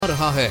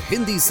रहा है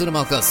हिंदी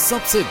सिनेमा का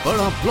सबसे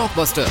बड़ा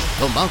ब्लॉकबस्टर।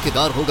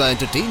 धमाकेदार होगा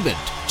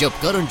एंटरटेनमेंट जब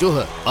करण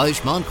जौहर,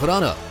 आयुष्मान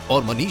खुराना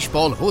और मनीष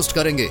पॉल होस्ट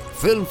करेंगे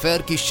फिल्म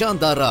फेयर की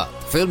शानदार रात।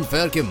 फिल्म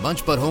फेयर के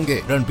मंच पर होंगे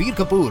रणबीर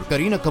कपूर,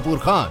 करीना कपूर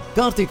खान,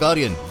 कार्तिक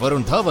आर्यन,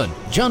 वरुण धवन,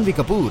 जानवी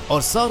कपूर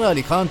और सारा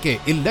अली खान के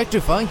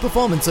इलेक्ट्रीफाइंग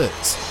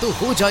परफॉर्मेंसेस। तो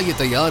हो जाइए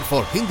तैयार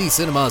for Hindi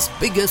cinema's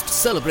biggest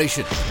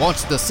celebration.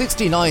 Watch the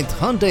 69th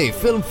Hyundai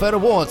Film Fair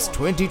Awards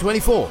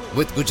 2024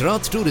 with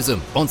Gujarat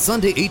Tourism on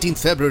Sunday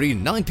 18th February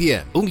 9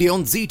 p.m. only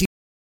on ZT.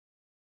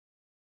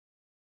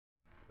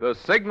 The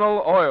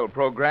Signal Oil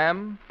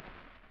Program,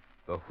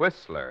 The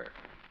Whistler.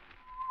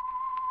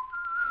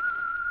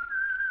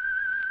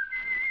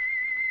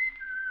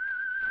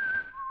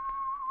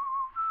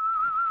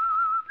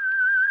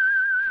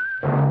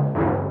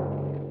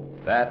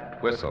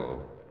 That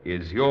whistle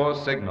is your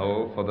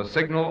signal for the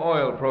Signal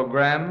Oil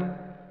Program,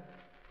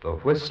 The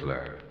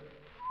Whistler.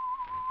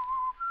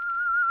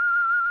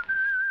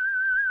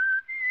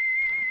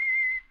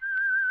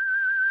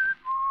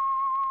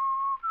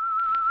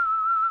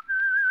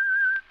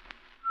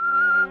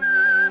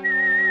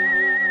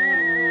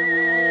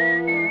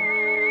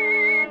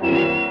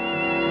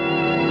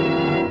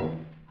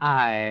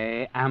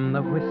 I am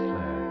the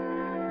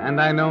Whistler,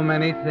 and I know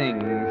many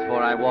things,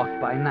 for I walk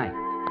by night.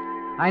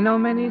 I know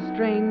many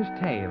strange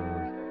tales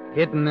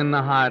hidden in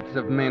the hearts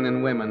of men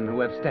and women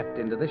who have stepped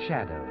into the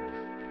shadows.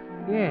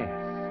 Yes,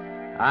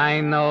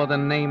 I know the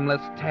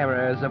nameless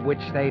terrors of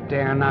which they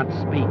dare not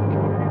speak.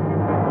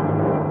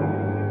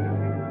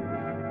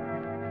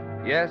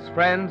 Yes,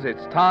 friends,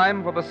 it's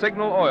time for the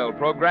Signal Oil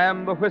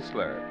Program, The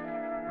Whistler.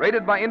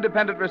 Rated by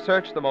independent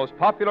research, the most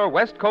popular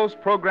West Coast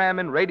program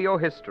in radio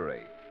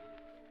history.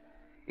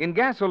 In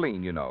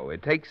gasoline, you know,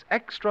 it takes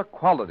extra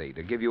quality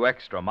to give you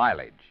extra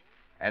mileage.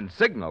 And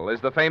Signal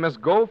is the famous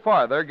Go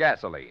Farther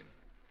gasoline.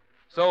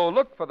 So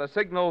look for the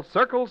Signal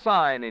circle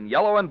sign in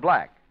yellow and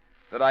black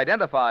that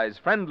identifies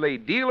friendly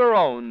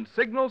dealer-owned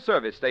Signal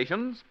service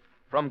stations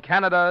from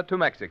Canada to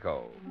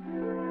Mexico.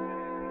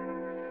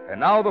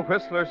 And now the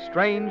Whistler's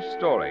strange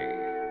story.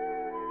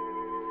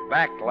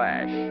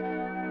 Backlash.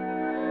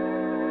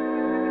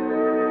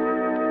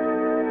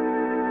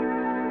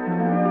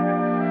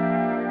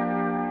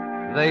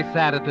 They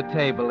sat at the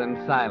table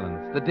in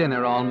silence, the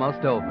dinner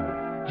almost over.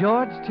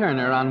 George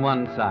Turner on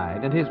one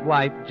side and his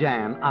wife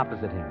Jan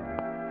opposite him.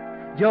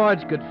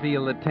 George could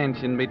feel the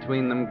tension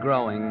between them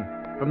growing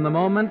from the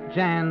moment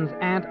Jan's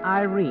Aunt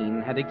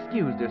Irene had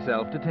excused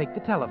herself to take the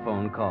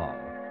telephone call.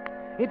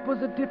 It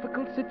was a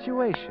difficult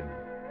situation.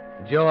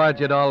 George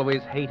had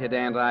always hated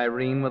Aunt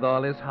Irene with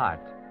all his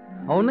heart.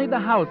 Only the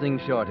housing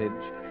shortage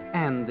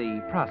and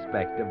the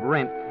prospect of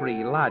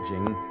rent-free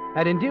lodging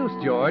had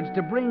induced George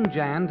to bring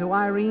Jan to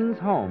Irene's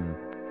home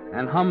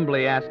and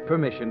humbly ask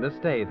permission to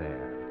stay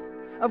there.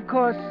 Of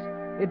course,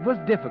 it was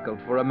difficult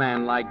for a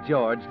man like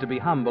George to be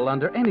humble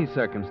under any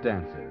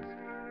circumstances.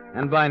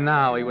 And by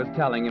now he was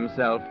telling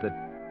himself that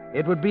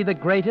it would be the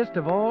greatest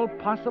of all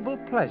possible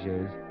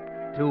pleasures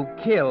to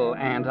kill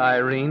Aunt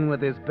Irene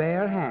with his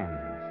bare hands.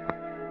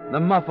 The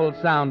muffled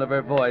sound of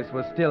her voice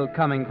was still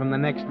coming from the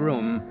next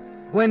room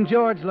when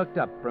George looked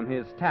up from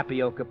his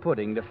tapioca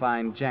pudding to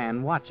find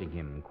Jan watching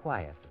him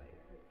quietly.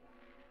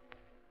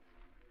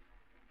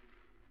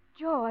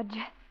 George.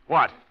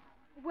 What?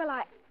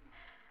 Well,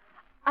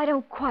 I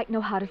don't quite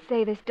know how to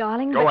say this,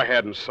 darling. Go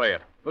ahead and say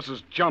it. This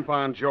is Jump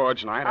on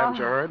George night, haven't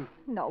you heard?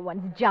 No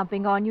one's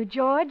jumping on you,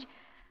 George.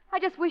 I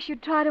just wish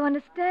you'd try to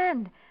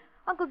understand.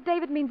 Uncle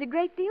David means a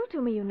great deal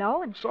to me, you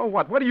know, and... So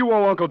what? What do you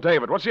owe Uncle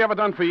David? What's he ever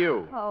done for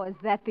you? Oh, is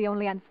that the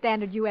only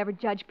standard you ever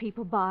judge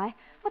people by?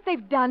 What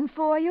they've done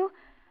for you?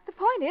 The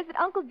point is that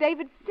Uncle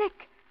David's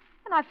sick,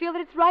 and I feel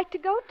that it's right to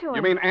go to him.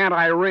 You mean Aunt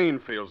Irene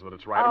feels that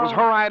it's right? It was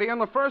her idea in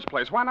the first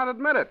place. Why not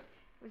admit it?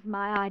 It was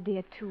my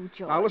idea, too,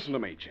 George. Now, listen to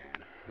me, Jan.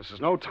 This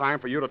is no time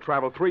for you to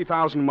travel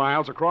 3,000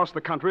 miles across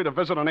the country to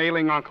visit an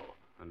ailing uncle.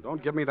 And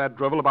don't give me that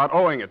drivel about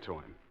owing it to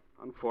him.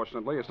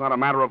 Unfortunately, it's not a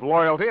matter of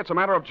loyalty, it's a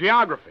matter of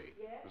geography.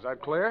 Is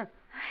that clear?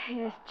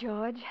 Yes,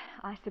 George.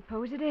 I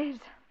suppose it is.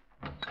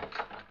 Do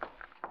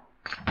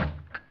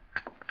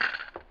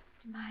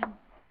you mind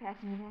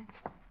passing me that?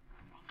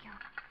 Thank you.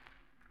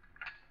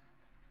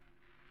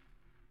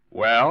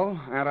 Well,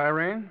 Aunt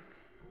Irene?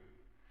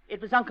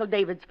 It was Uncle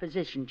David's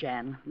physician,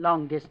 Jan,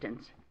 long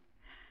distance.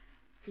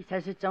 He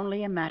says it's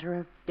only a matter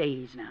of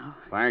days now.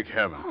 Thank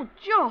heaven. Oh,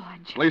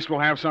 George. At least we'll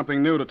have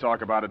something new to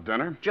talk about at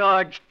dinner.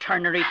 George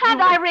Turner, if Aunt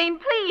Irene,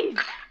 please.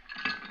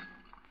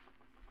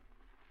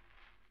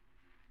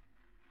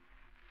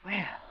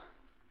 Well,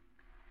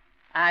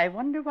 I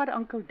wonder what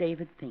Uncle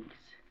David thinks.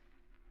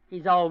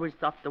 He's always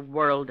thought the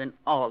world and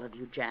all of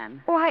you,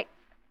 Jan. Why,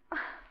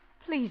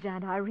 please,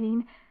 Aunt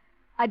Irene.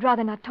 I'd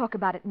rather not talk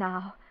about it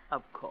now.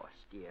 Of course,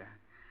 dear.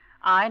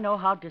 I know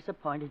how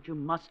disappointed you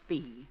must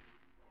be.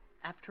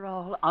 After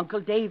all, Uncle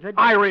David...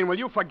 Irene, will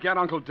you forget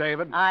Uncle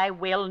David? I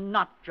will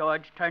not,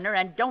 George Turner,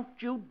 and don't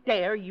you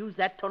dare use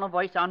that tone of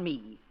voice on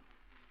me.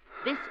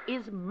 This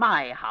is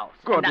my house.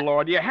 Good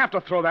Lord, you have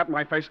to throw that in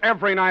my face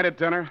every night at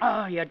dinner?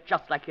 Oh, you're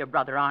just like your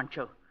brother, aren't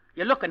you?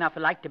 You look enough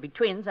alike to be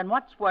twins, and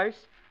what's worse,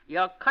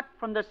 You're cut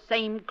from the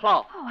same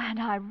cloth. Oh, Aunt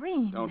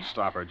Irene. Don't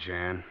stop her,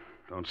 Jan.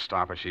 Don't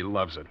stop her. She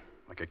loves it.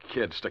 Like a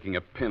kid sticking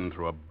a pin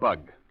through a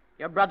bug.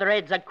 Your brother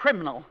Ed's a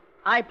criminal.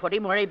 I put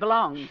him where he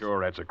belongs.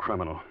 Sure, Ed's a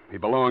criminal. He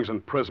belongs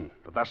in prison.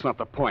 But that's not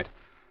the point.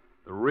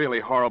 The really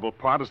horrible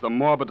part is the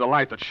morbid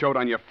delight that showed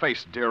on your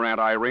face, dear Aunt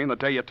Irene, the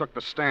day you took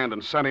the stand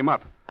and sent him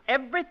up.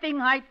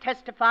 Everything I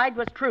testified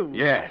was true.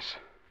 Yes.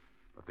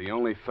 But the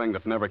only thing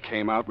that never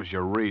came out was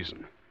your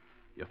reason.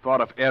 You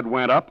thought if Ed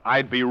went up,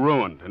 I'd be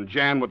ruined, and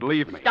Jan would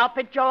leave me. Stop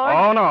it, George.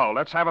 Oh, no.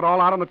 Let's have it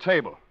all out on the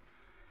table.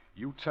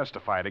 You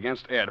testified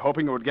against Ed,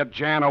 hoping it would get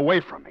Jan away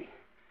from me.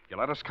 You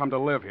let us come to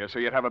live here so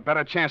you'd have a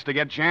better chance to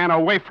get Jan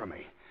away from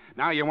me.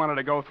 Now you wanted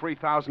to go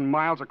 3,000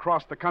 miles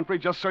across the country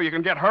just so you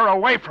can get her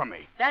away from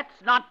me. That's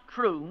not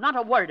true. Not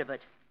a word of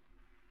it.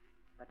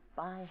 But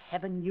by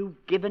heaven,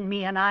 you've given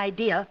me an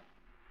idea.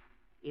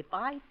 If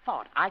I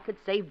thought I could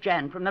save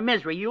Jan from the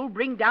misery you'll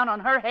bring down on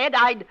her head,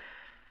 I'd...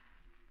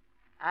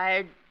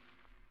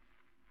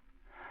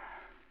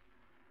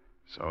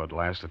 So at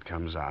last it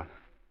comes out.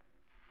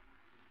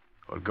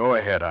 Well, go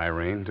ahead,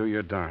 Irene. Do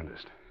your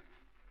darndest.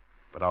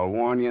 But I'll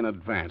warn you in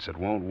advance, it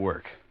won't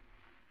work.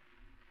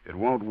 It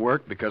won't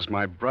work because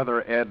my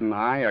brother Ed and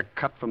I are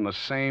cut from the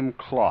same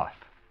cloth.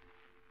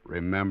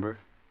 Remember?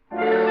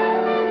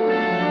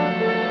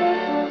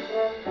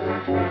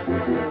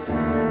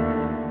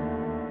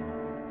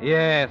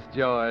 Yes,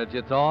 George,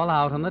 it's all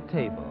out on the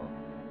table.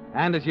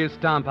 And as you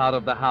stomp out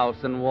of the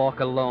house and walk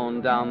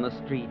alone down the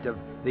street of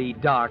the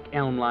dark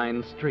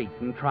elm-lined street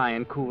and try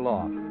and cool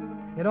off,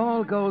 it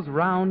all goes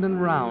round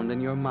and round in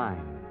your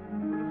mind.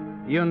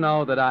 You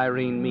know that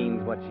Irene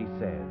means what she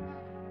says.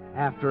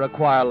 After a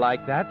quarrel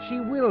like that, she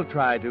will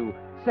try to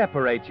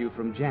separate you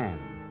from Jan.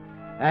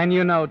 And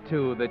you know,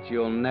 too, that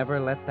you'll never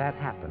let that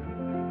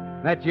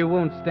happen. That you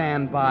won't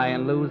stand by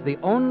and lose the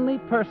only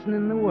person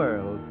in the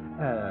world,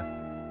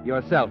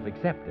 yourself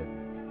excepted,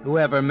 who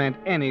ever meant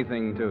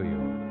anything to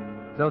you.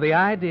 So the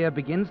idea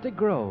begins to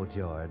grow,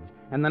 George,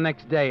 and the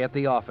next day at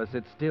the office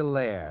it's still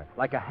there,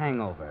 like a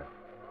hangover,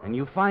 and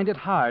you find it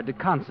hard to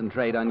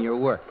concentrate on your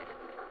work.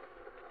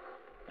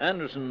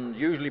 Anderson's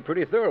usually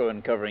pretty thorough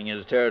in covering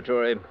his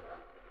territory.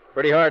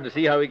 Pretty hard to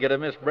see how he could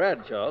have missed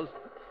Bradshaw's.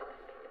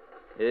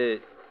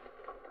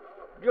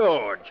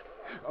 George.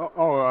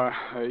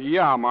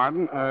 Yeah,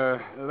 Martin.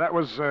 That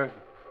was,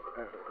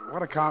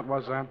 what account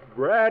was that?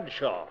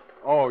 Bradshaw.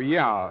 Oh,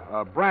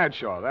 yeah,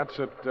 Bradshaw. That's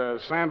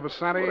at San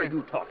Vicente? What are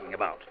you talking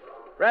about?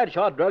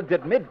 Bradshaw drugged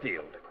at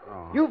Midfield.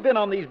 Oh. You've been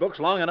on these books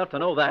long enough to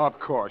know that. Of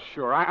course,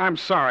 sure. I'm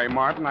sorry,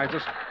 Martin. I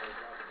just...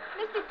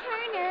 Mr.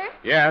 Turner,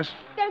 Yes?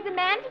 there's a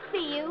man to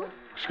see you.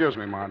 Excuse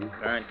me, Martin.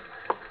 All right.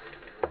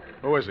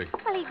 Who is he?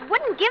 Well, he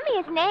wouldn't give me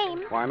his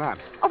name. Why not?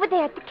 Over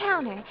there at the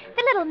counter.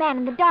 The little man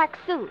in the dark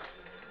suit.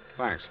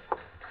 Thanks.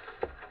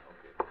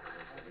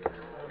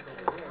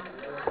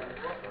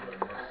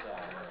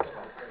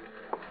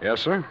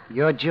 Yes, sir?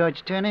 You're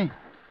George Turner?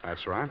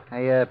 That's right.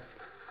 I,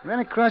 ran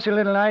across a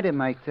little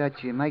item I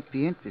thought you might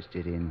be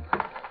interested in.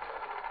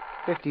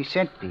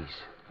 50-cent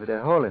piece with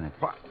a hole in it.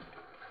 What?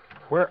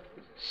 Where?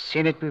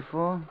 Seen it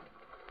before?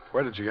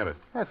 Where did you get it?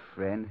 A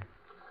friend.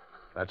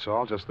 That's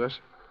all? Just this?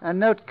 A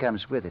note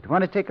comes with it.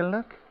 Want to take a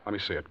look? Let me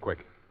see it,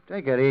 quick.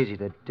 Take it easy.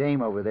 The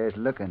dame over there's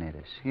looking at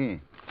us. Here.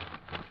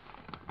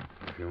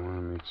 If you want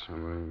to meet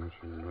somebody,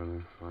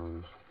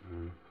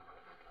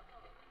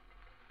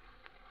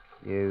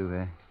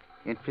 You,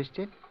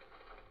 interested?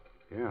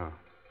 Yeah.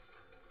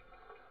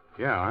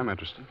 Yeah, I'm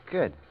interested.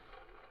 Good.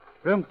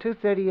 Room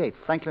 238,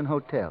 Franklin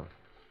Hotel.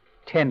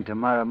 10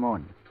 tomorrow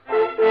morning.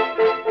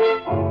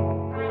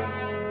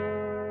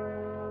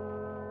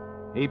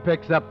 He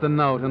picks up the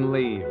note and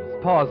leaves,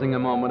 pausing a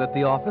moment at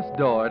the office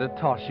door to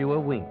toss you a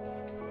wink.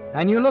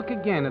 And you look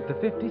again at the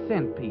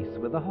 50-cent piece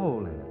with a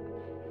hole in it.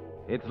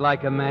 It's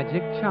like a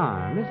magic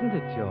charm, isn't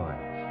it, George?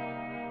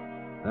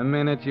 The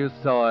minute you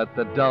saw it,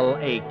 the dull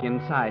ache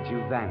inside you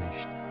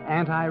vanished.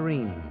 Aunt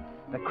Irene,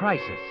 the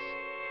crisis,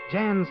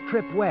 Jan's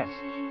trip west.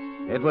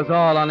 It was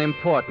all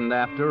unimportant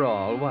after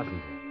all, wasn't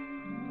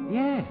it?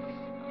 Yes.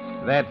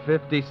 That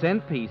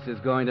 50-cent piece is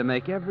going to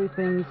make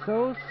everything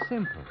so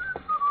simple.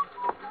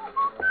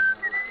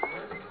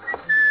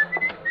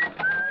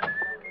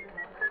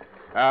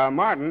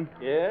 Martin,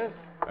 Yes?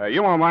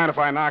 you won't mind if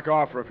I knock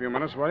off for a few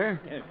minutes, will you?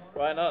 Yeah,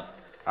 why not?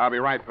 I'll be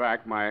right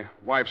back. My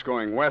wife's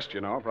going west,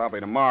 you know, probably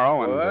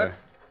tomorrow, and... What? I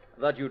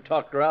thought you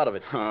talked her out of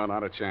it. Oh,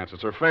 not a chance.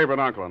 It's her favorite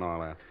uncle and all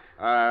that.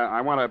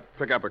 I want to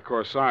pick up a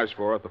corsage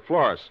for her at the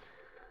florist.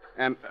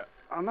 And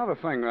another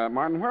thing,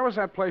 Martin, where was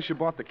that place you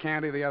bought the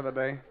candy the other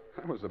day?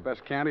 That was the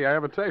best candy I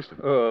ever tasted.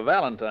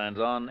 Valentine's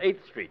on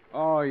 8th Street.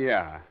 Oh,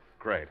 yeah.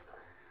 Great.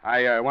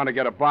 I want to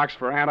get a box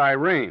for Aunt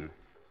Irene.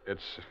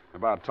 It's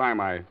about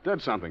time I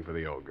did something for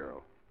the old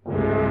girl.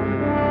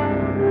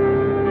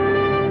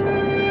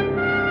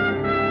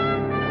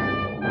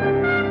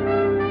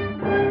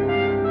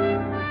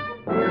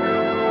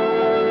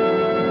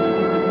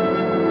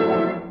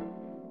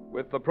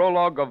 With the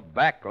prologue of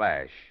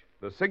Backlash,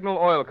 the Signal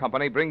Oil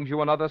Company brings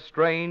you another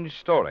strange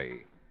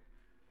story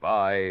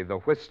by The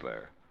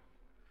Whistler.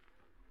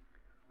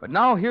 But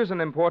now here's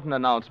an important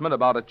announcement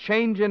about a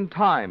change in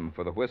time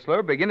for the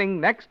Whistler. Beginning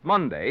next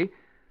Monday,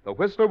 the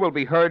Whistler will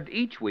be heard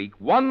each week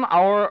 1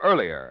 hour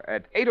earlier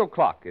at 8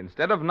 o'clock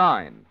instead of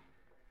 9.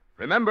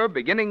 Remember,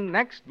 beginning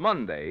next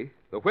Monday,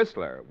 the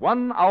Whistler,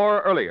 1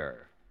 hour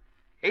earlier,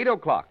 8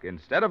 o'clock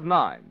instead of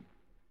 9.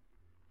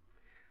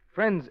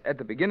 Friends, at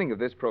the beginning of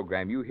this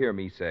program, you hear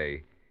me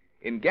say,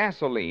 in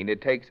gasoline,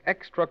 it takes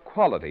extra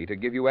quality to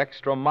give you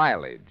extra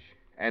mileage,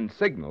 and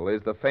Signal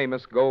is the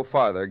famous Go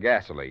Farther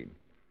gasoline.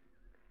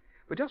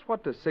 But just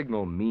what does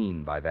Signal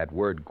mean by that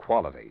word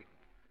quality?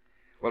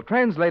 Well,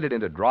 translated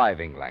into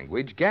driving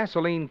language,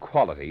 gasoline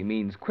quality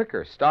means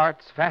quicker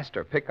starts,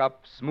 faster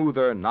pickup,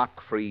 smoother,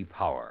 knock-free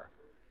power.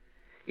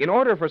 In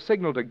order for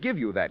Signal to give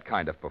you that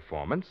kind of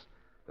performance,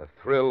 the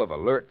thrill of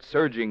alert,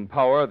 surging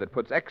power that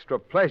puts extra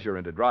pleasure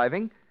into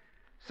driving,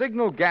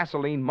 Signal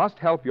gasoline must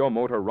help your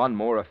motor run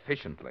more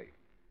efficiently.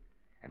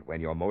 And when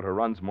your motor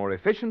runs more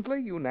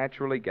efficiently, you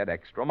naturally get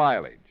extra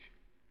mileage.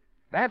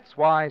 That's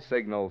why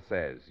Signal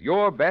says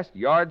your best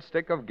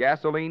yardstick of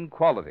gasoline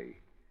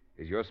quality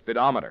is your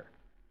speedometer.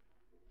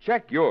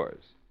 Check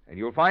yours, and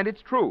you'll find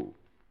it's true.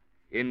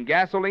 In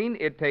gasoline,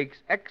 it takes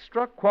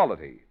extra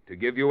quality to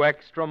give you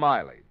extra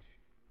mileage.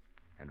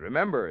 And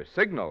remember,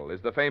 Signal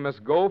is the famous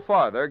Go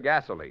Farther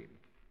gasoline.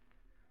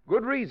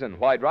 Good reason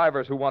why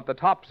drivers who want the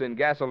tops in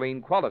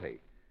gasoline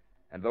quality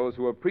and those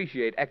who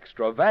appreciate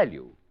extra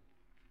value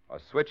are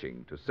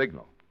switching to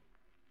Signal.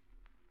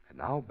 And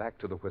now back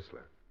to the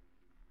Whistler.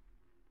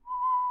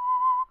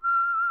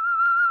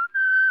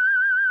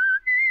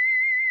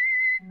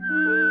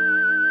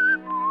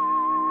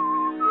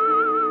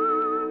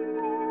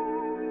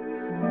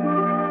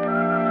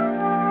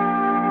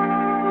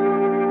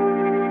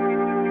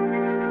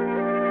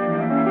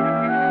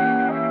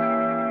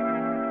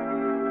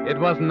 It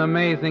was an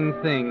amazing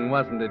thing,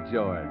 wasn't it,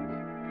 George?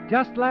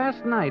 Just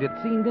last night it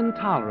seemed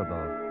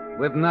intolerable,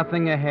 with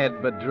nothing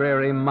ahead but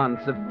dreary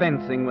months of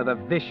fencing with a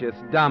vicious,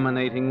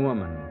 dominating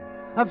woman,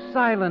 of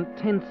silent,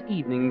 tense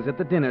evenings at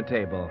the dinner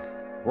table,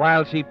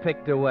 while she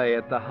picked away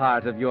at the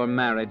heart of your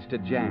marriage to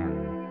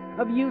Jan,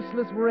 of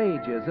useless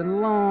rages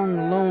and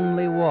long,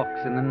 lonely walks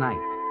in the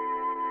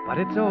night. But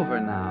it's over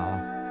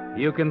now.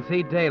 You can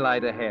see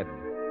daylight ahead,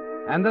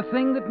 and the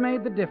thing that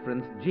made the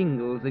difference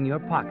jingles in your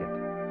pocket.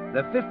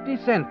 The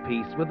 50-cent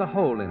piece with a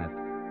hole in it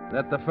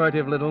that the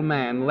furtive little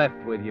man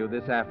left with you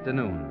this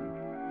afternoon.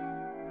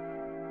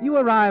 You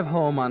arrive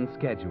home on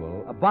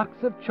schedule, a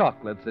box of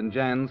chocolates and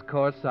Jan's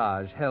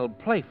corsage held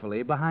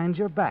playfully behind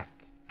your back.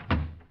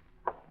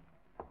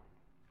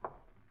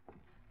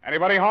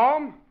 Anybody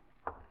home?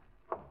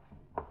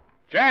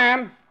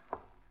 Jan?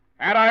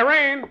 Aunt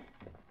Irene?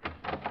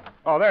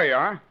 Oh, there you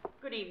are.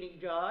 Good evening,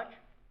 George.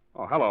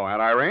 Oh, hello,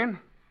 Aunt Irene.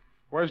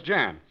 Where's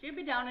Jan? She'll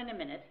be down in a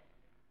minute.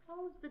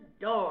 Close the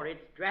door.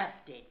 It's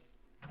drafty.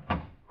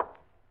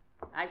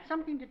 I've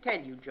something to tell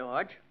you,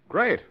 George.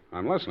 Great.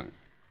 I'm listening.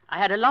 I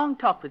had a long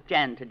talk with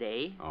Jan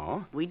today.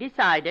 Oh? We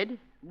decided,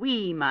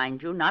 we,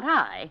 mind you, not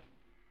I,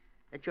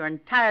 that you're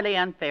entirely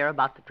unfair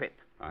about the trip.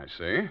 I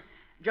see.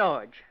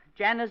 George,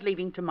 Jan is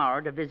leaving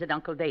tomorrow to visit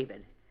Uncle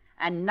David,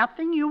 and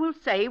nothing you will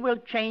say will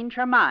change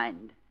her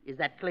mind. Is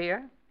that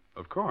clear?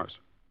 Of course.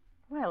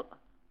 Well,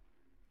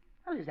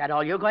 is that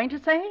all you're going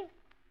to say?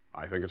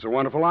 I think it's a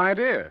wonderful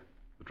idea.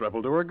 The trip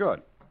will do her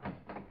good.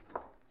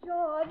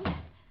 George,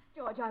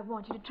 I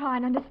want you to try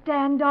and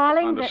understand,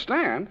 darling.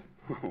 Understand?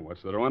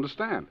 What's there to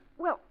understand?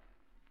 Well,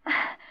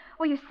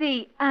 you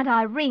see, Aunt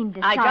Irene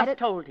decided... I just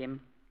told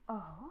him.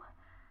 Oh?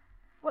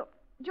 Well,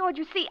 George,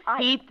 you see,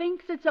 He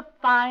thinks it's a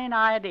fine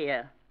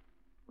idea.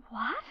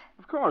 What?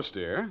 Of course,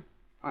 dear.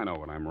 I know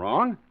when I'm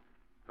wrong.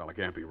 A fella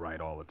can't be right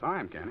all the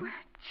time, can he?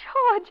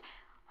 George,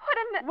 what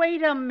in the...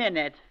 Wait a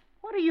minute.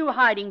 What are you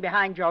hiding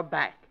behind your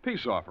back?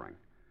 Peace offering.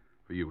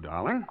 For you,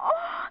 darling. Oh,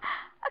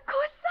 a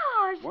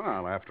corsage.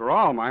 Well, after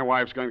all, my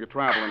wife's going to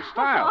travel in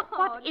style.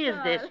 What is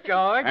this,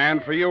 George?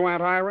 And for you,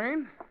 Aunt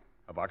Irene,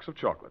 a box of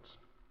chocolates.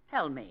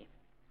 Tell me,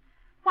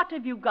 what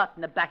have you got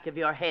in the back of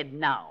your head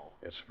now?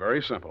 It's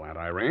very simple, Aunt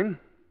Irene.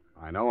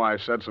 I know I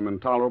said some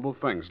intolerable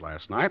things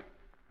last night,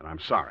 and I'm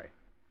sorry.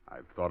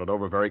 I've thought it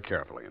over very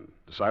carefully and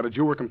decided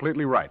you were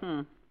completely right.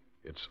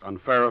 It's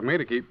unfair of me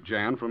to keep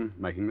Jan from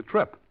making the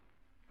trip.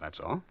 That's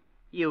all.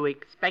 You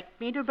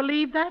expect me to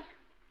believe that?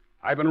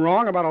 I've been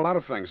wrong about a lot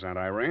of things, Aunt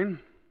Irene.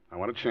 I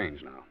want to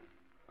change now.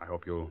 I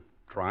hope you'll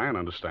try and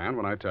understand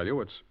when I tell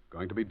you it's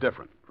going to be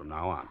different from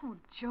now on. Oh,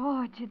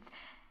 George,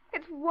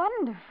 it's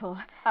wonderful.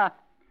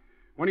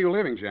 When are you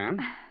leaving, Jan?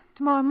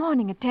 Tomorrow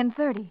morning at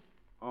 10:30.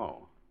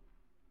 Oh.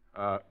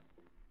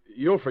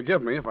 You'll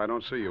forgive me if I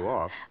don't see you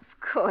off. Of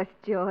course,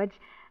 George.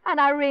 And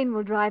Irene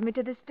will drive me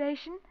to the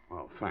station.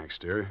 Well, thanks,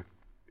 dear.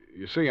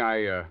 You see,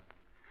 I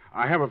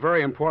have a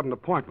very important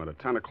appointment at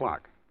 10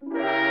 o'clock.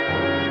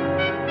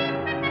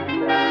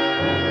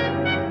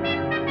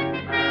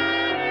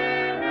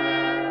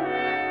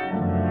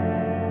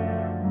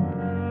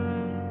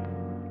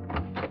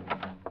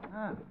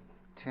 Oh,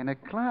 10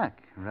 o'clock.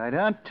 Right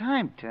on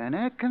time,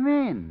 Turner. Come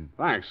in.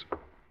 Thanks.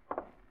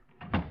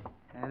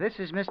 This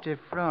is Mr.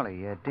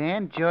 Frawley.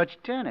 Dan, George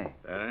Turner.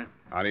 Turner?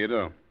 How do you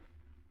do?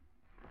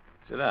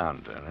 Sit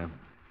down, Turner.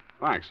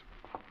 Thanks.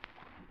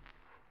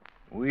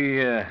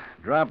 We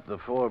dropped the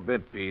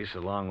 4-bit piece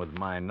along with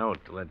my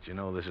note to let you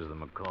know this is the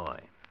McCoy.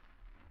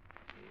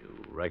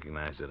 You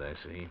recognize it, I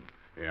see.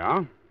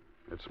 Yeah?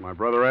 It's my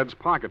brother Ed's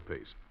pocket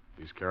piece.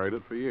 He's carried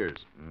it for years.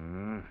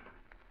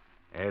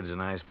 Ed's a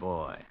nice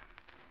boy.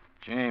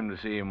 Shame to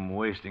see him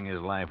wasting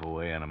his life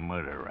away on a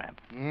murder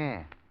rap.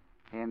 Yeah.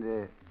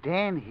 And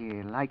Dan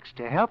here likes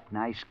to help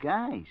nice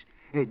guys.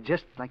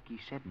 Just like he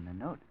said in the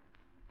note.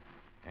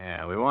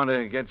 Yeah, we want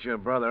to get your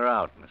brother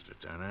out, Mr.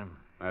 Turner.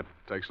 That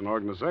takes an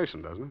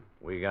organization, doesn't it?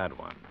 We got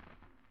one.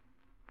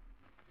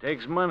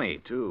 Takes money,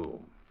 too.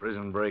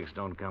 Prison breaks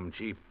don't come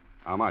cheap.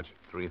 How much?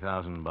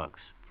 $3,000.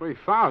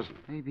 3,000?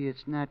 Maybe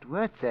it's not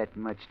worth that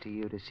much to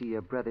you to see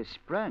your brother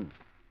sprung.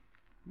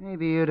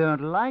 Maybe you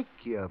don't like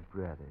your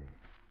brother.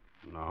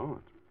 No,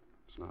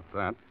 it's not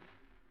that.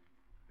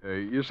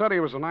 You said he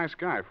was a nice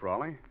guy,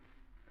 Frawley.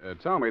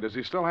 Tell me, does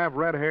he still have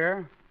red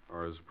hair?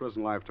 Or has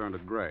prison life turned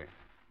it gray?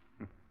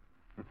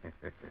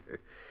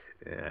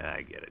 Yeah,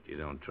 I get it. You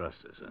don't trust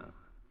us, huh?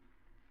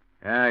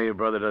 Yeah, your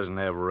brother doesn't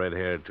have red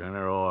hair,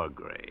 Turner, or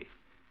gray.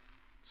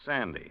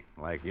 Sandy,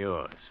 like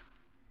yours.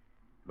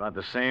 About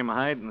the same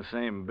height and the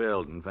same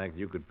build. In fact,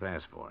 you could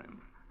pass for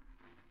him.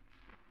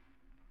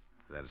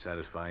 Does that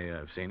satisfy you?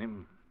 I've seen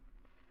him?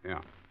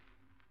 Yeah.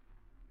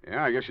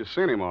 Yeah, I guess you've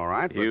seen him all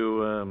right. But...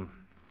 You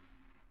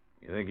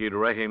think you'd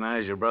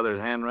recognize your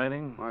brother's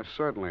handwriting? Why,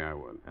 certainly I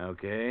would.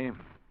 Okay.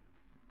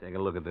 Take a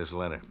look at this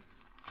letter.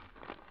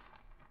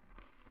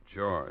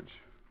 George,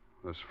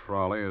 this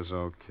Frawley is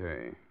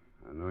okay.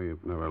 I know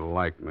you've never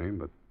liked me,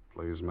 but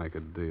please make a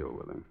deal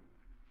with him.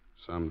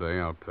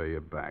 Someday I'll pay you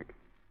back.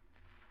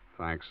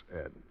 Thanks,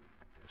 Ed.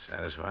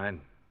 Satisfied?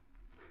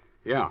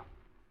 Yeah.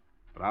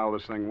 But how'll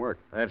this thing work?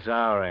 That's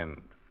our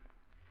end.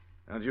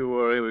 Don't you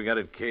worry. We got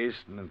it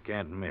cased and it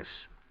can't miss.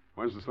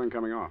 When's this thing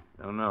coming off?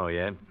 Don't know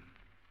yet.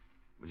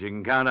 But you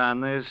can count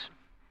on this.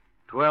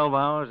 12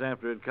 hours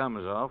after it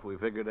comes off, we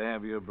figure to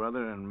have your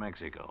brother in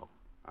Mexico.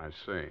 I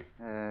see.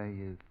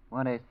 You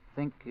want to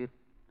think it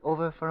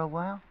over for a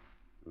while?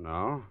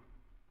 No.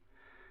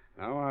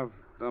 No, I've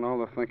done all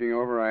the thinking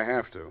over I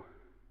have to.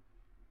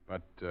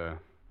 But,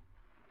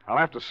 I'll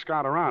have to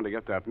scout around to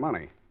get that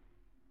money.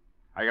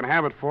 I can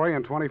have it for you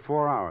in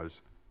 24 hours.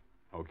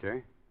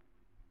 Okay?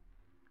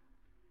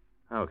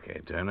 Okay,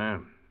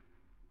 Turner.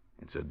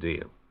 It's a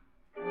deal.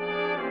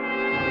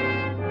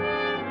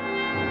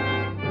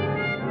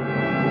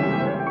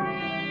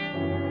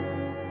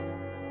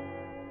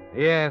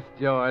 Yes,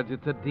 George,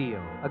 it's a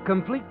deal. A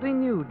completely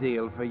new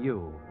deal for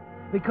you.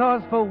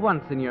 Because for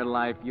once in your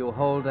life, you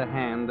hold a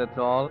hand that's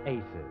all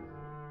aces.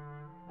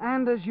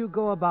 And as you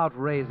go about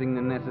raising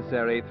the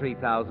necessary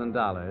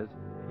 $3,000,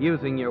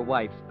 using your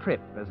wife's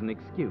trip as an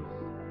excuse,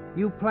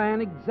 you plan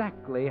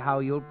exactly how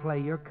you'll play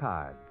your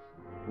cards,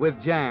 with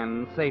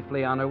Jan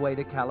safely on her way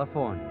to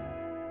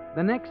California.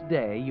 The next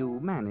day,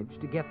 you manage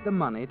to get the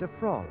money to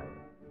Frawley.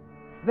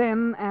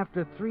 Then,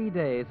 after 3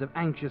 days of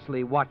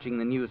anxiously watching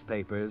the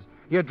newspapers,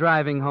 you're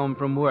driving home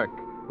from work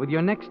with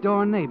your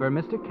next-door neighbor,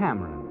 Mr.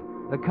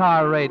 Cameron, the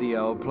car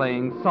radio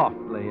playing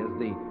softly as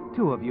the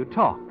two of you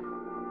talk.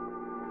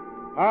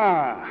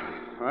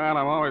 Well,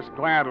 I'm always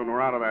glad when we're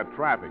out of that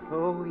traffic.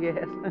 Oh,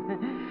 yes.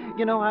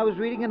 You know, I was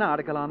reading an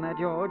article on that,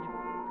 George.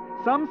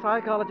 Some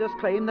psychologists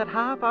claim that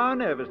half our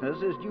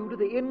nervousness is due to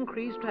the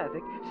increased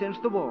traffic since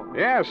the war.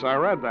 Yes, I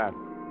read that.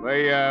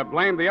 They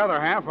blamed the other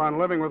half on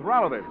living with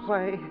relatives.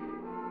 Why,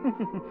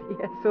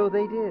 yes, so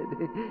they did.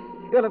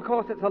 Well, of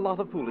course, it's a lot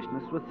of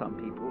foolishness with some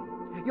people.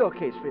 Your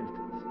case, for instance.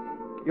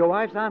 Your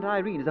wife's Aunt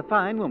Irene is a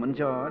fine woman,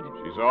 George.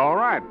 She's all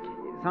right.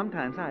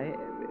 Sometimes I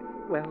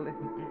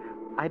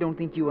don't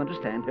think you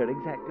understand her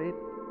exactly.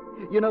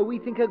 You know, we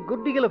think a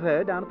good deal of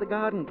her down at the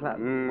garden club.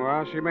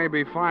 Well, she may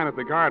be fine at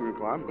the garden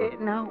club, but...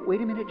 Now,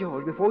 wait a minute,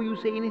 George, before you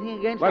say anything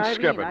against Let's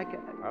Irene. skip it.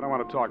 I don't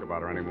want to talk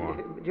about her anymore.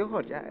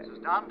 George, This is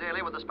Don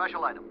Daly with a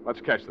special item.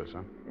 Let's catch this,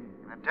 huh?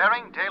 In a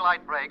daring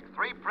daylight break,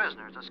 3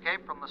 prisoners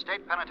escaped from the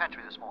state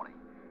penitentiary this morning,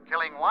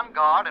 killing 1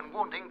 guard and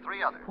wounding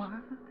 3 others. What?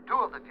 2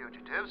 of the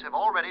fugitives have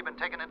already been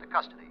taken into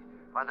custody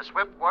by the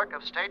swift work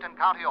of state and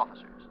county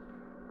officers.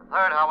 The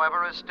 3rd,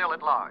 however, is still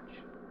at large.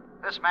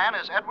 This man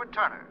is Edward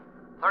Turner,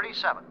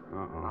 37,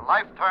 a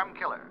life-term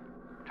killer.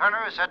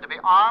 Turner is said to be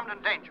armed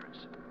and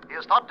dangerous. He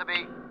is thought to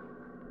be...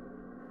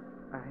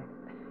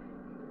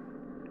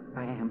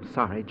 I am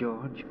sorry,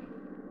 George.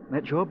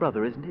 That's your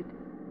brother, isn't it?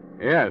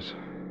 Yes.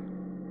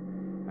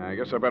 I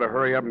guess I better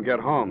hurry up and get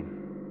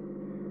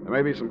home. There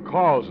may be some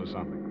calls or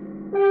something.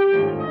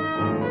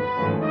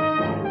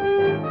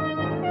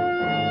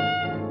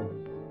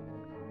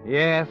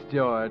 Yes,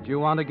 George, you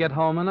want to get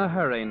home in a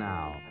hurry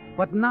now,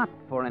 but not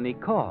for any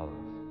calls.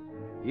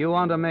 You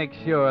want to make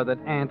sure that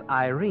Aunt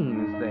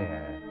Irene is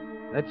there,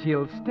 that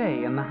she'll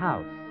stay in the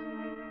house.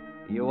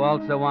 You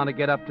also want to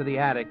get up to the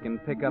attic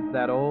and pick up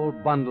that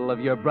old bundle of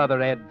your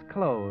brother Ed's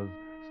clothes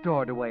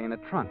stored away in a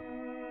trunk.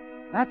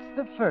 That's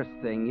the first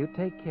thing you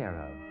take care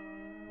of.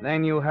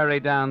 Then you hurry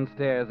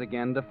downstairs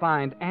again to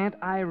find Aunt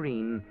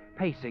Irene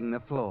pacing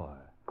the floor.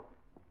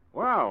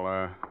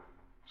 Well,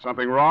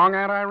 Something wrong,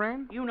 Aunt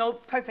Irene? You know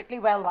perfectly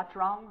well what's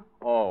wrong.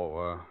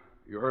 Oh,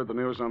 you heard the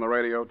news on the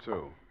radio,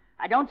 too.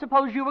 I don't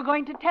suppose you were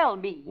going to tell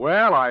me.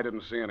 Well, I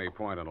didn't see any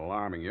point in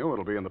alarming you.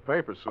 It'll be in the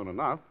papers soon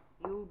enough.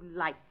 You'd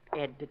like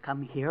Ed to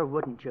come here,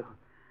 wouldn't you?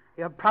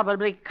 You're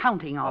probably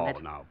counting on it.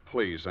 Oh, now,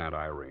 please, Aunt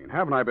Irene.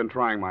 Haven't I been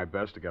trying my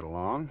best to get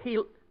along?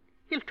 He'll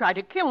try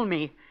to kill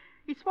me.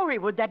 He swore he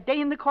would that day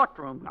in the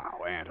courtroom. Now,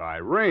 Aunt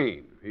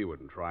Irene, he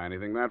wouldn't try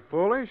anything that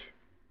foolish.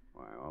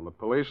 Why, all the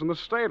police in the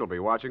state will be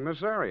watching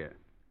this area.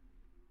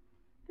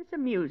 This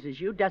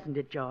amuses you, doesn't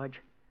it, George?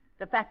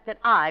 The fact that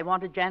I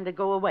wanted Jan to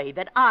go away,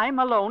 that I'm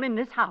alone in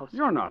this house.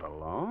 You're not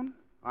alone.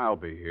 I'll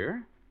be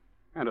here.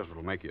 And if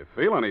it'll make you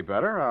feel any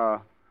better,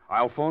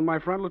 I'll phone my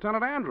friend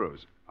Lieutenant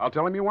Andrews. I'll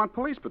tell him you want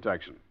police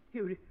protection.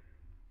 You'd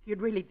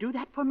really do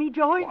that for me,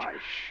 George? Why,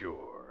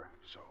 sure.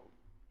 So,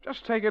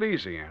 just take it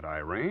easy, Aunt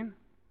Irene.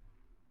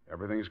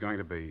 Everything's going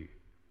to be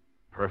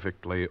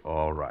perfectly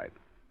all right.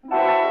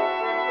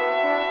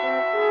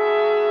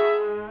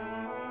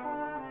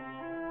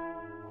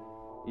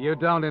 You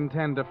don't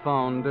intend to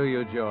phone, do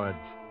you, George?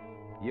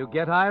 You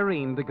get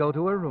Irene to go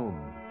to her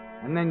room,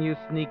 and then you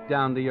sneak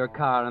down to your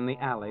car in the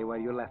alley where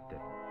you left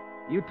it.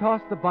 You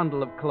toss the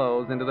bundle of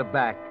clothes into the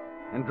back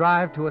and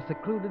drive to a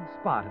secluded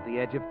spot at the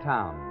edge of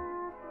town.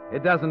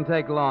 It doesn't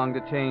take long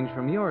to change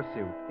from your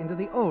suit into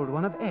the old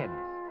one of Ed's,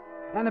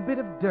 and a bit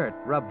of dirt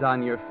rubbed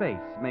on your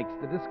face makes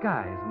the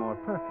disguise more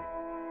perfect.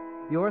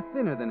 You're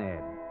thinner than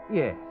Ed,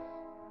 yes,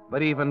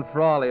 but even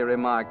Frawley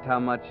remarked how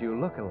much you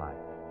look alike.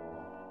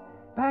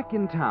 Back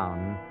in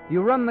town,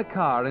 you run the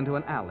car into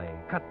an alley,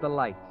 cut the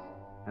lights,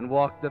 and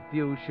walk the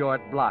few short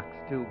blocks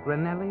to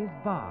Granelli's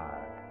Bar,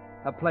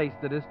 a place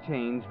that has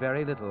changed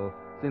very little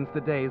since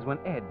the days when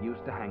Ed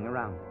used to hang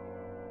around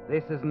it.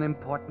 This is an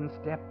important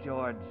step,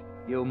 George.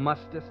 You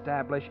must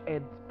establish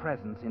Ed's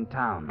presence in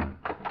town.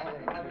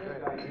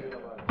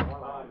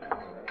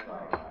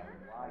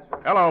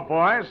 Hello,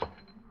 boys.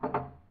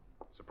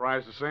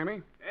 Surprised to see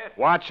me? Yes.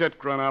 Watch it,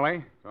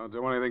 Granelli. Don't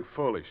do anything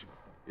foolish.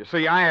 You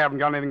see, I haven't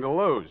got anything to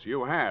lose.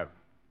 You have.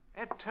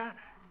 Ed Turner.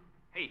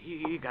 Hey,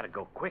 you gotta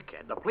go quick,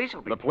 Ed. The police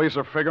will be... The police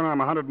are figuring I'm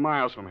 100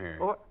 miles from here.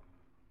 What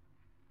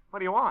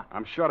do you want?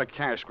 I'm short of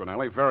cash,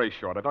 Granelli. Very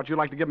short. I thought you'd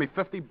like to give me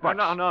 $50.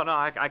 No.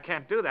 I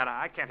can't do that.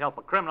 I can't help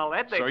a criminal,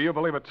 Ed. So you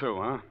believe it, too,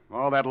 huh?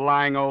 All that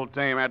lying old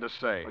dame had to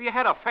say. Well, you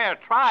had a fair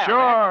trial.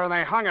 Sure, and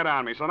they hung it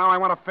on me. So now I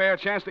want a fair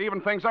chance to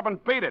even things up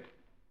and beat it.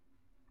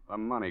 The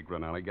money,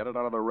 Granelli. Get it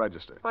out of the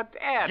register. But,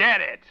 Ed...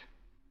 Get it!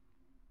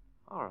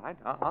 All right,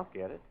 I'll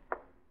get it.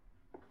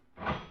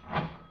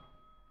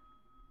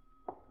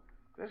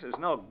 This is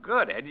no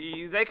good, Ed.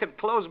 They could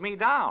close me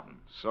down.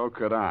 So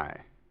could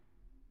I.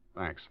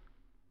 Thanks.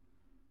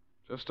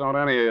 Just don't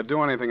any of you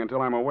do anything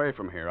until I'm away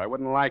from here. I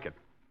wouldn't like it.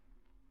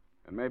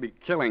 And maybe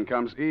killing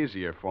comes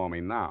easier for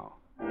me now.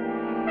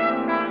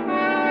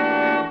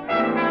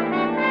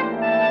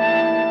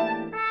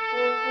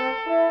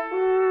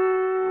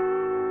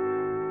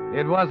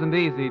 It wasn't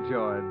easy,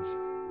 George.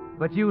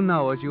 But you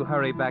know as you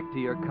hurry back to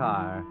your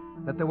car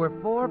that there were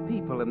 4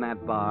 people in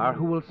that bar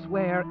who will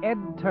swear Ed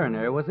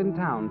Turner was in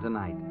town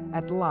tonight,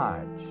 at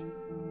large.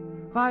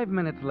 5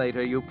 minutes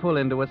later, you pull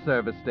into a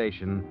service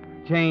station,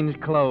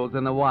 change clothes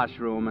in the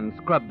washroom, and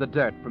scrub the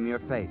dirt from your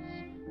face.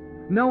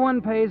 No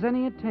one pays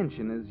any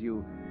attention as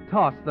you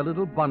toss the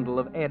little bundle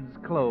of Ed's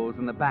clothes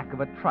in the back of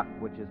a truck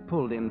which is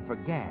pulled in for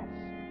gas.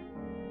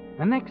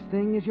 The next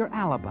thing is your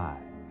alibi,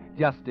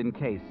 just in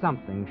case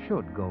something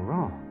should go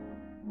wrong.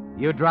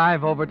 You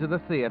drive over to the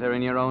theater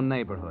in your own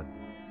neighborhood.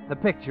 The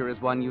picture is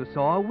one you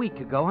saw a week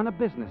ago on a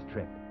business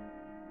trip.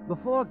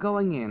 Before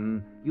going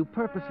in, you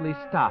purposely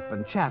stop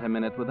and chat a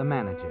minute with the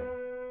manager.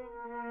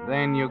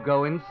 Then you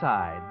go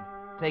inside,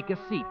 take a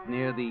seat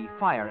near the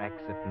fire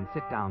exit, and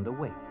sit down to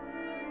wait.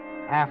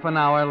 Half an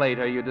hour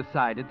later, you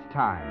decide it's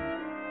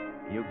time.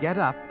 You get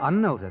up,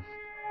 unnoticed,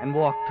 and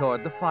walk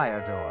toward the fire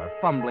door,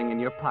 fumbling in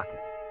your pocket.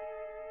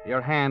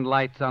 Your hand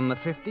lights on the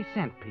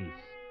 50-cent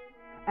piece.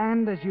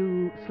 And as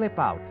you slip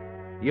out,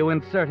 you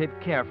insert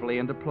it carefully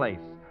into place,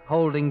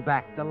 holding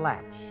back the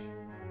latch.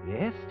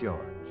 Yes, George,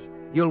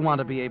 you'll want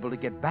to be able to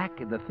get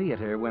back in the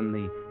theater when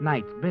the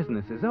night's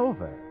business is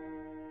over.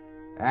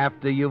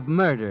 After you've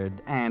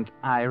murdered Aunt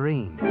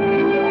Irene.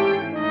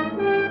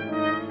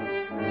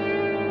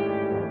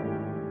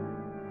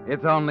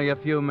 It's only a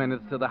few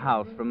minutes to the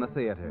house from the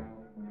theater.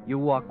 You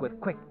walk with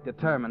quick,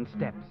 determined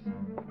steps.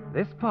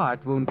 This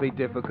part won't be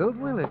difficult,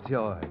 will it,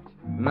 George?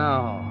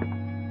 No.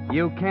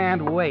 You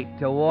can't wait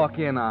to walk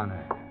in on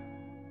her.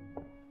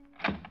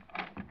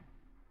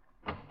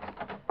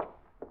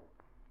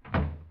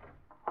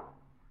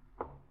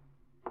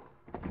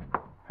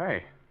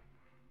 Hey,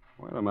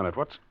 wait a minute.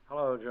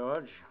 Hello,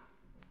 George.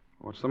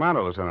 What's the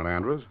matter, Lieutenant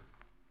Andrews?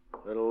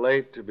 A little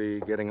late to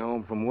be getting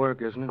home from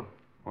work, isn't it?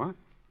 What?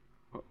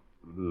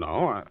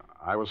 No,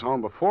 I was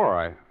home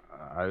before.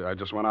 I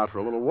just went out for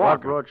a little walk.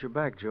 What brought you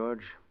back,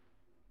 George?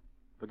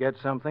 Forget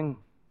something?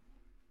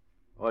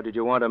 Or did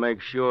you want to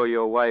make sure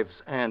your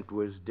wife's aunt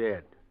was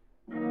dead?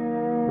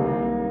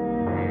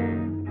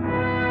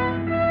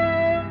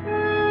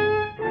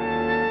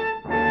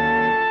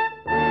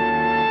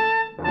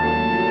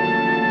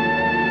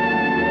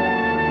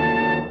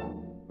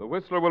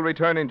 Whistler will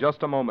return in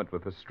just a moment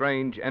with a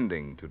strange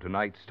ending to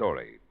tonight's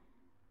story.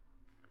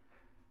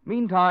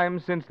 Meantime,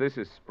 since this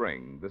is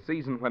spring, the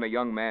season when a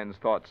young man's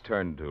thoughts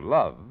turn to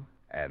love,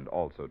 and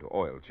also to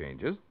oil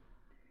changes,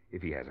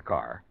 if he has a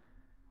car,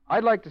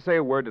 I'd like to say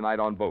a word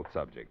tonight on both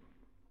subjects.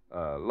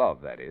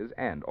 Love, that is,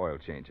 and oil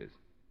changes.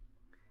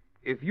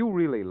 If you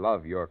really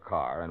love your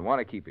car and want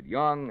to keep it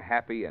young,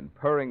 happy, and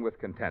purring with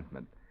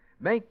contentment,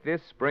 make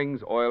this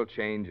spring's oil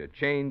change a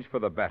change for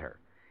the better.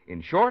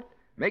 In short,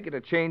 make it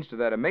a change to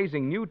that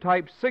amazing new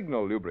type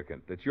Signal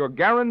lubricant that's your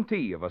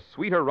guarantee of a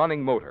sweeter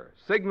running motor,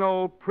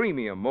 Signal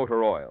Premium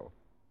Motor Oil.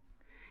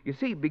 You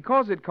see,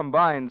 because it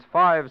combines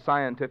 5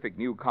 scientific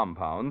new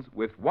compounds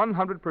with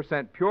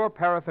 100% pure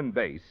paraffin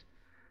base,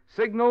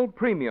 Signal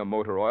Premium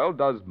Motor Oil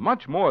does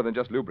much more than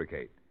just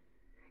lubricate.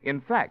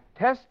 In fact,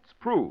 tests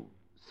prove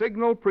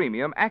Signal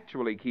Premium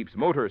actually keeps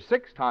motors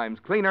 6 times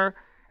cleaner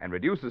and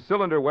reduces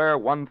cylinder wear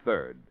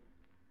 1/3.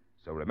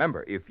 So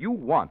remember, if you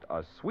want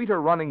a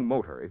sweeter running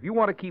motor, if you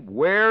want to keep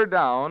wear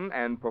down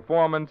and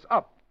performance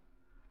up,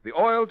 the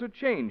oil to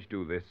change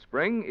to this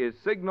spring is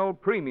Signal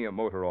Premium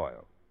Motor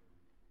Oil.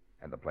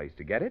 And the place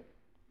to get it?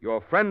 Your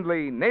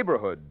friendly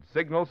neighborhood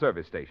Signal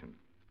service station.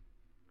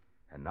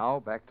 And now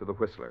back to the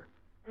Whistler.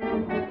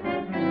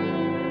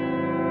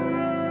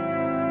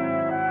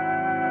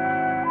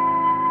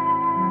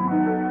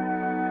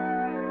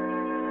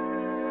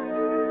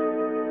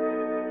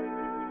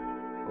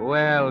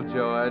 Well,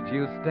 George,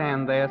 you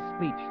stand there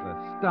speechless,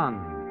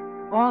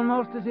 stunned,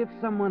 almost as if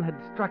someone had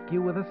struck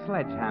you with a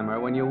sledgehammer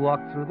when you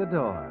walked through the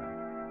door.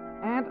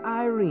 Aunt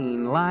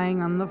Irene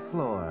lying on the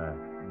floor,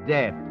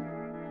 dead.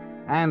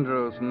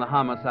 Andrews from the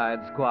homicide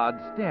squad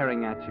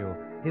staring at you,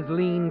 his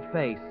lean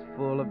face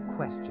full of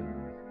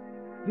questions.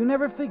 You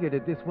never figured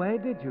it this way,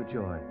 did you,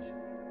 George?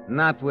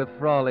 Not with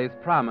Frawley's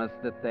promise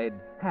that they'd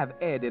have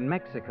Ed in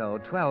Mexico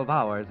 12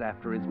 hours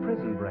after his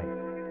prison break.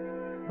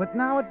 But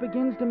now it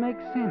begins to make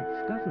sense,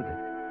 doesn't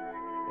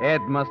it?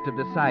 Ed must have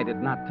decided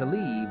not to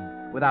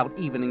leave without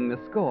evening the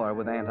score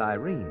with Aunt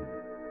Irene.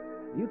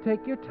 You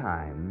take your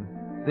time,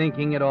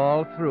 thinking it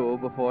all through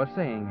before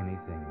saying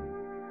anything.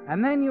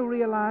 And then you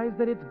realize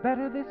that it's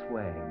better this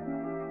way.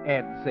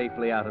 Ed's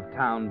safely out of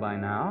town by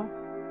now,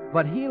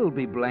 but he'll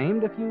be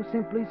blamed if you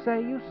simply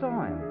say you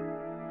saw him.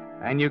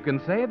 And you can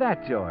say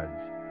that, George,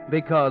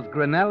 because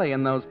Granelli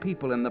and those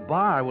people in the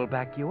bar will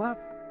back you up.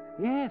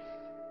 Yes.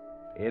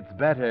 It's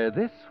better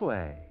this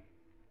way.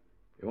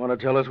 You want to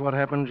tell us what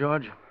happened,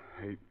 George?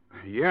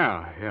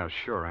 Yeah,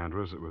 sure,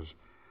 Andrews. It was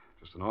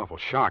just an awful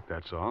shock,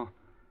 that's all.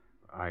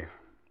 I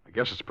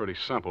guess it's pretty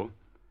simple.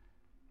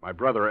 My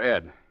brother,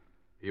 Ed,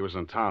 he was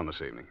in town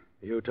this evening.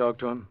 You talked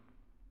to him?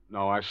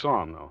 No, I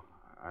saw him, though.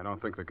 I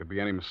don't think there could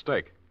be any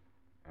mistake.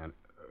 And,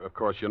 of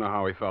course, you know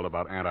how he felt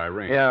about Aunt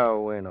Irene. Yeah,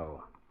 we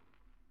know.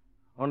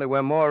 Only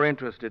we're more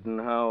interested in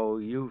how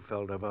you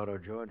felt about her,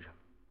 George.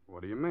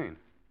 What do you mean?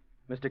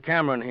 Mr.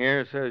 Cameron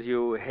here says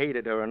you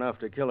hated her enough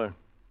to kill her.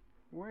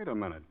 Wait a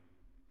minute.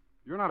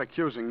 You're not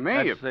accusing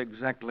me That's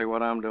exactly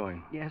what I'm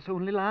doing. Yes,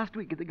 only last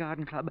week at the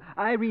garden club,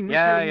 Irene was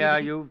telling me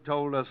that you've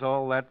told us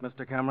all that,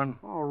 Mr. Cameron.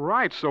 All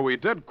right, so we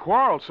did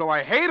quarrel, so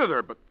I hated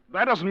her, but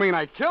that doesn't mean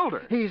I killed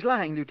her. He's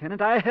lying,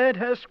 Lieutenant. I heard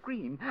her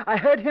scream. I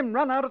heard him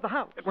run out of the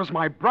house. It was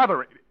my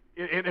brother.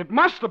 It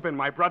must have been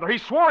my brother. He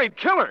swore he'd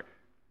kill her.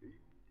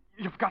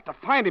 You've got to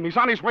find him. He's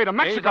on his way to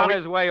Mexico. He's on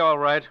his way, all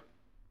right,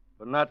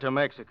 but not to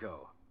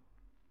Mexico.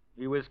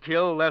 He was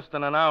killed less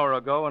than an hour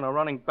ago in a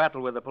running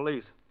battle with the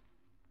police.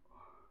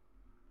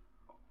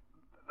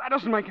 That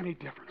doesn't make any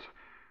difference.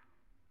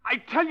 I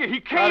tell you, he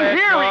came Got it,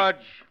 here.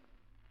 George.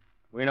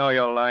 We know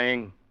you're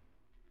lying.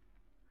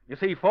 You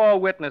see, 4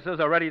 witnesses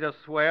are ready to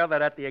swear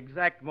that at the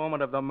exact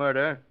moment of the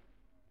murder,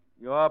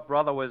 your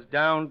brother was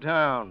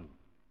downtown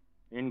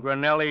in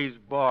Granelli's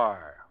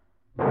bar.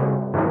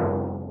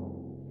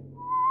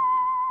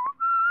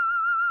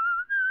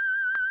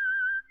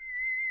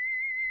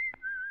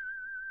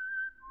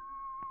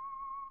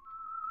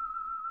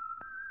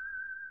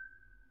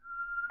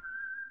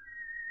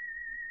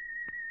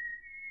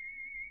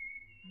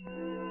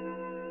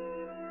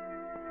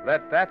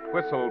 Let that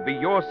whistle be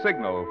your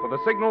signal for the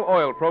Signal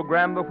Oil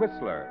program, The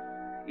Whistler.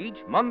 Each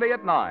Monday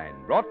at 9,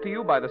 brought to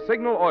you by the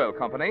Signal Oil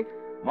Company,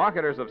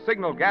 marketers of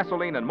Signal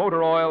gasoline and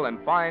motor oil and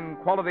fine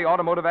quality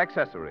automotive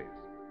accessories.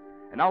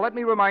 And now let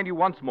me remind you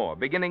once more,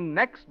 beginning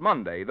next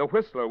Monday, The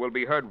Whistler will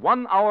be heard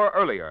 1 hour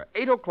earlier,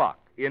 8 o'clock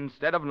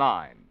instead of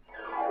 9.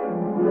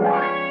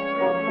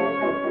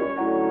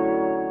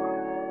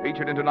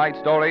 Featured in tonight's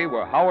story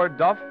were Howard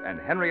Duff and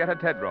Henrietta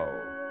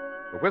Tedrow.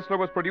 The Whistler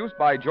was produced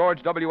by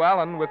George W.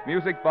 Allen with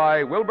music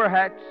by Wilbur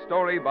Hatch,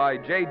 story by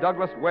J.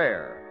 Douglas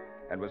Ware,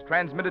 and was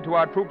transmitted to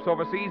our troops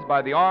overseas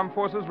by the Armed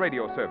Forces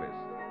Radio Service.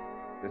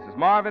 This is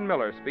Marvin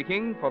Miller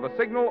speaking for the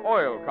Signal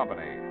Oil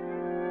Company.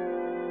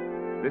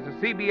 This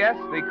is CBS,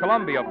 the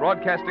Columbia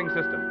Broadcasting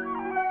System.